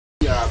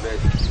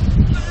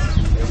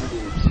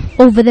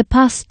Over the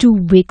past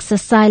 2 weeks, a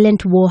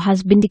silent war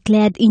has been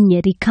declared in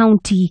Nyeri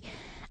County,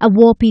 a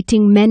war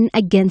pitting men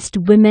against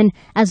women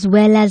as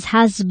well as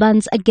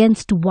husbands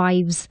against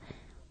wives.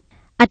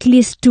 At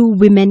least 2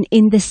 women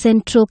in the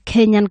central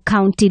Kenyan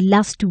county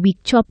last week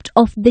chopped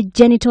off the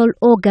genital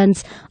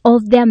organs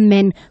of their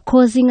men,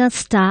 causing a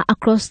stir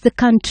across the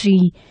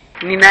country.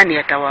 Ni nani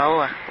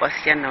atawaoa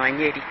wasichana wa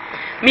Nyeri?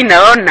 Mimi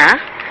naona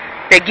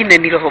pengine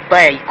ni roho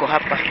baya iko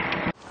hapa.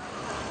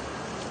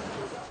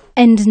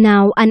 And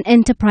now an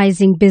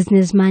enterprising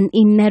businessman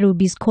in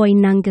Nairobi's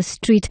Koinange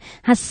Street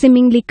has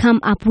seemingly come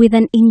up with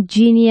an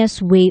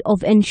ingenious way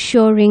of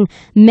ensuring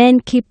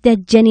men keep their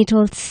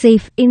genitals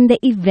safe in the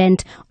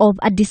event of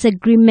a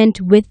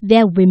disagreement with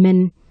their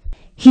women.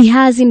 He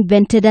has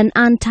invented an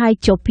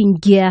anti-chopping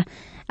gear,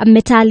 a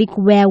metallic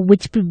wear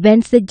which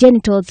prevents the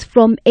genitals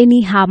from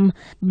any harm,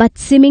 but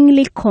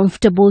seemingly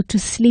comfortable to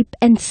sleep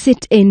and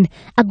sit in,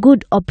 a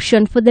good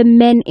option for the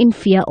men in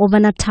fear of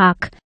an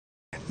attack.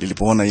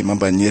 Nilipoona hii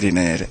mambo ya Nyeri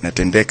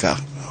inatendeka,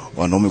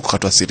 wanaume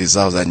kukatwa siri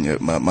zao za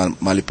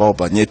mali pao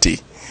pa nyeti,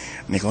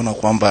 nikaona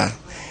kwamba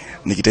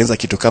nikitengeneza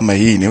kitu kama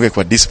hii niweke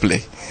kwa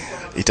display,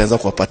 itaanza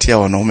kuwapatia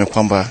wanaume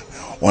kwamba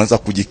wanaweza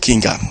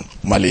kujikinga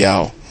mali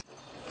yao.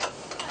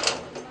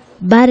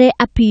 Bare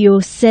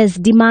Apio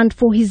says demand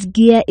for his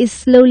gear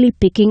is slowly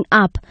picking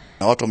up.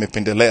 Na watu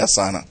wamependelea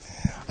sana.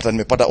 Hata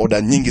nimepata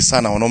order nyingi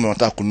sana, wanaume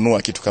wanataka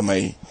kununua kitu kama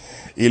hii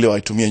ili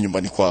waitumie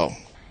nyumbani kwao.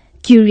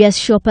 Curious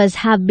shoppers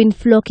have been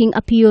flocking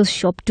Apio's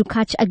shop to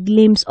catch a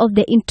glimpse of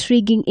the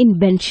intriguing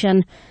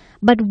invention.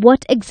 But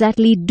what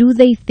exactly do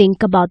they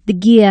think about the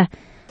gear?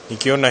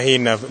 Nikiona hii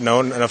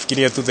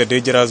nafikiria to the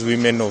dangerous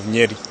women of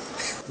Nyeri.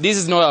 This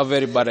is not a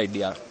very bad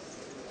idea.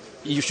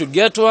 You should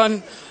get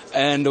one,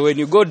 and when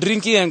you go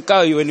drinking and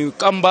when you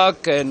come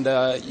back and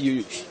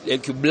you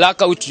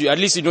black out, at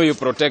least you know you're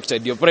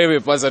protected. Your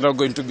private parts are not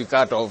going to be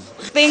cut off.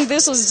 I think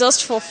this was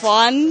just for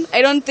fun.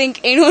 I don't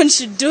think anyone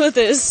should do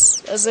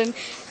this. As in,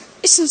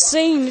 it's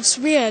insane, it's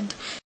weird.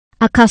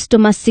 A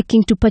customer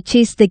seeking to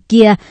purchase the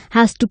gear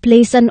has to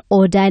place an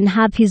order and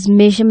have his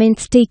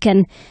measurements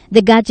taken.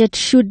 The gadget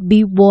should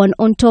be worn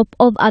on top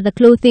of other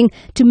clothing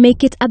to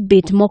make it a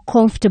bit more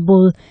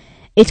comfortable.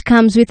 It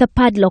comes with a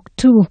padlock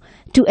too,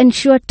 to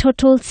ensure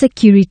total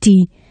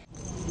security.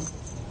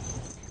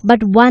 But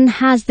one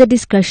has the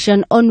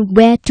discretion on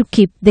where to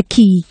keep the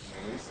key.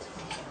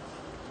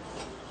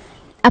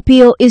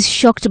 Apio is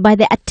shocked by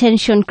the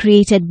attention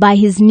created by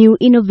his new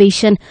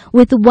innovation,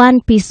 with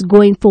one piece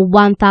going for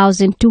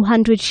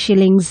 1,200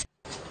 shillings.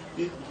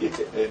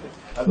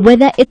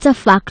 Whether it's a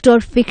fact or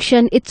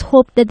fiction, it's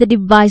hoped that the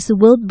device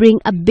will bring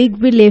a big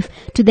relief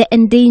to the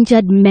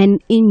endangered men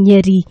in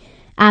Nyeri.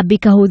 Abby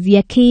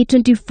Kahodhia,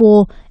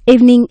 K24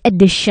 Evening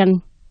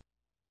Edition.